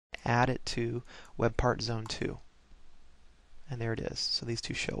add it to Web Part Zone 2. And there it is. So these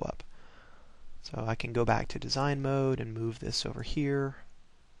two show up. So I can go back to design mode and move this over here.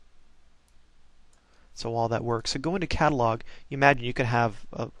 So all that works. So go into catalog. You imagine you could have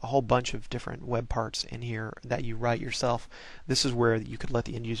a whole bunch of different web parts in here that you write yourself. This is where you could let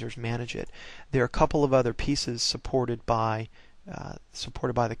the end users manage it. There are a couple of other pieces supported by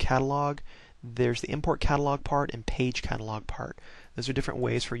the catalog. There's the import catalog part and page catalog part. Those are different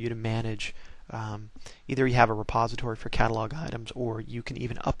ways for you to manage. Either you have a repository for catalog items, or you can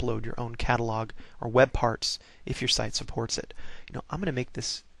even upload your own catalog or web parts if your site supports it. I'm going to make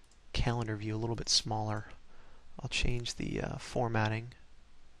this calendar view a little bit smaller. I'll change the formatting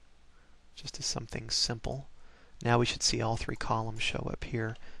just to something simple. Now we should see all three columns show up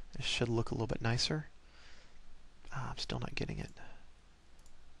here. It should look a little bit nicer. I'm still not getting it.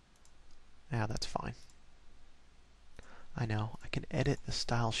 Yeah, that's fine. I know. I can edit the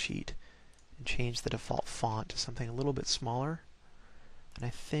style sheet and change the default font to something a little bit smaller. And I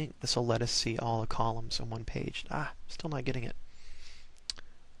think this will let us see all the columns on one page. Still not getting it.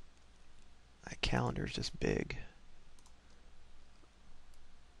 That calendar is just big.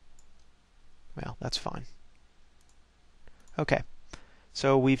 Well, that's fine. Okay,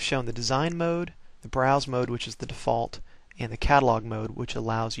 so we've shown the design mode, the browse mode, which is the default, and the catalog mode, which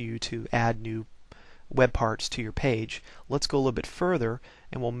allows you to add new web parts to your page. Let's go a little bit further,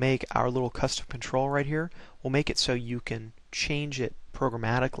 and we'll make our little custom control right here. We'll make it so you can change it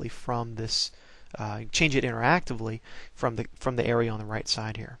programmatically from this, change it interactively from the area on the right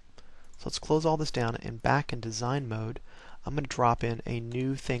side here. So let's close all this down, and back in design mode, I'm going to drop in a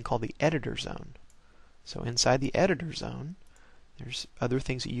new thing called the editor zone. So inside the editor zone, there's other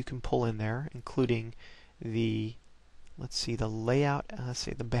things that you can pull in there, including the, let's see, the layout,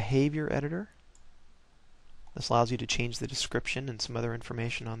 the behavior editor. This allows you to change the description and some other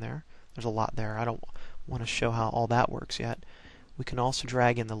information on there. There's a lot there. I don't want to show how all that works yet. We can also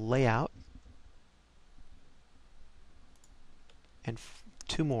drag in the layout, and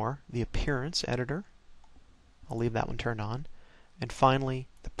two more, the appearance editor. I'll leave that one turned on. And finally,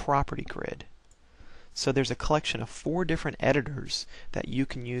 the property grid. So there's a collection of 4 different editors that you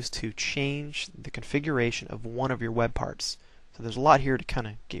can use to change the configuration of one of your web parts. So there's a lot here to kind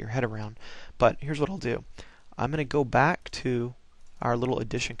of get your head around. But here's what I'll do. I'm going to go back to our little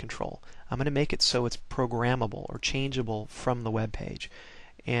addition control. I'm going to make it so it's programmable or changeable from the web page.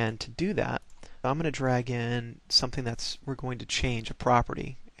 And to do that, I'm going to drag in something we're going to change, a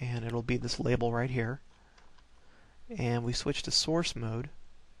property, and it'll be this label right here. And we switch to source mode.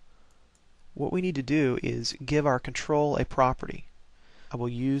 What we need to do is give our control a property. I will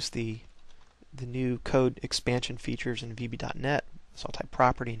use the new code expansion features in VB.NET, so I'll type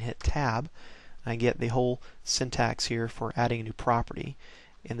property and hit tab. I get the whole syntax here for adding a new property,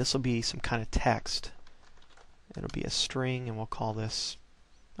 and this will be some kind of text. It'll be a string, and we'll call this,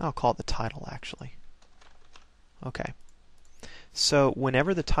 I'll call it the title actually. Okay. So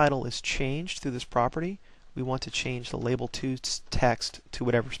whenever the title is changed through this property, we want to change the label2 text to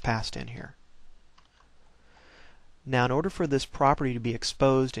whatever's passed in here. Now, in order for this property to be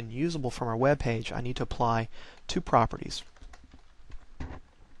exposed and usable from our web page, I need to apply 2 properties.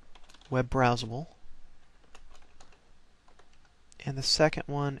 Web browsable, and the second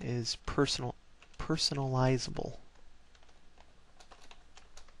one is personalizable.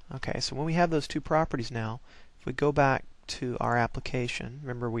 Okay, so when we have those 2 properties now, if we go back to our application,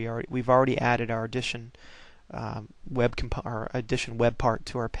 remember we've already added our addition web part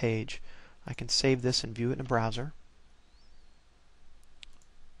to our page. I can save this and view it in a browser.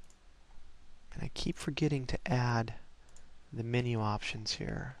 And I keep forgetting to add the menu options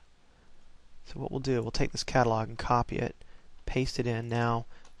here. So what we'll do, we'll take this catalog and copy it, paste it in. Now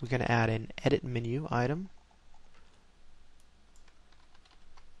we're going to add an edit menu item.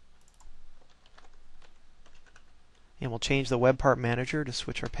 And we'll change the web part manager to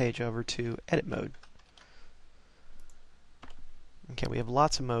switch our page over to edit mode. Okay, we have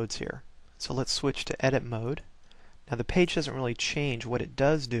lots of modes here. So let's switch to edit mode. Now the page doesn't really change. What it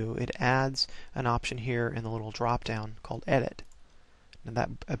does do, it adds an option here in the little drop down called edit. And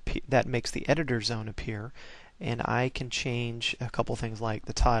that makes the editor zone appear, and I can change a couple things like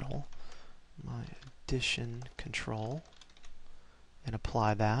the title, my addition control, and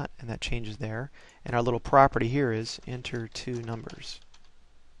apply that, and that changes there. And our little property here is enter 2 numbers.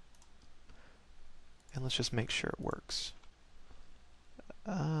 And let's just make sure it works.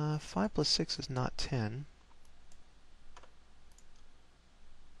 5 plus 6 is not 10.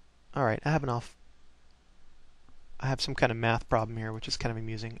 Alright, I have some kind of math problem here, which is kind of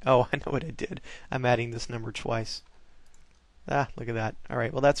amusing. Oh, I know what I did. I'm adding this number twice. Ah, look at that. All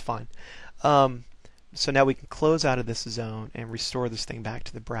right, well that's fine. Um, so now we can close out of this zone and restore this thing back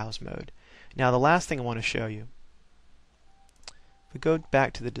to the browse mode. Now the last thing I want to show you, if we go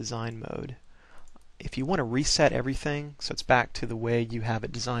back to the design mode, if you want to reset everything so it's back to the way you have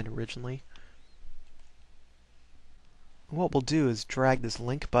it designed originally, what we'll do is drag this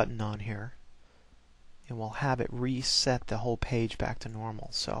link button on here and we'll have it reset the whole page back to normal.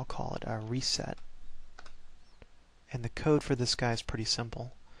 So I'll call it a reset. And the code for this guy is pretty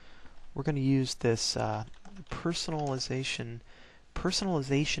simple. We're going to use this personalization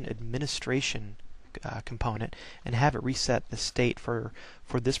administration component and have it reset the state for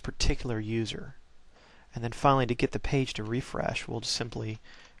this particular user. And then finally, to get the page to refresh, we'll just simply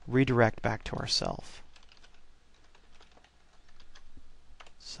redirect back to ourselves.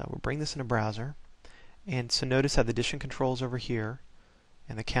 So we'll bring this in a browser. And so notice how the addition controls over here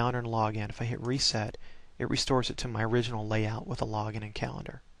and the calendar and login. If I hit reset, it restores it to my original layout with a login and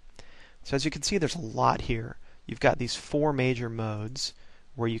calendar. So as you can see, there's a lot here. You've got these 4 major modes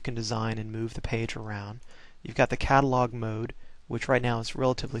where you can design and move the page around. You've got the catalog mode, which right now is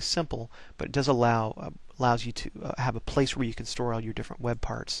relatively simple, but it does allows you to have a place where you can store all your different web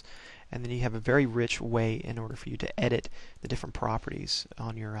parts. And then you have a very rich way in order for you to edit the different properties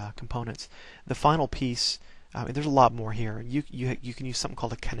on your components. The final piece, there's a lot more here. You can use something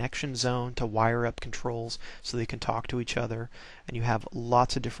called a connection zone to wire up controls so they can talk to each other. And you have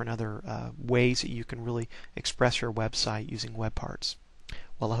lots of different other ways that you can really express your website using web parts.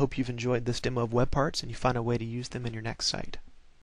 Well, I hope you've enjoyed this demo of web parts and you find a way to use them in your next site.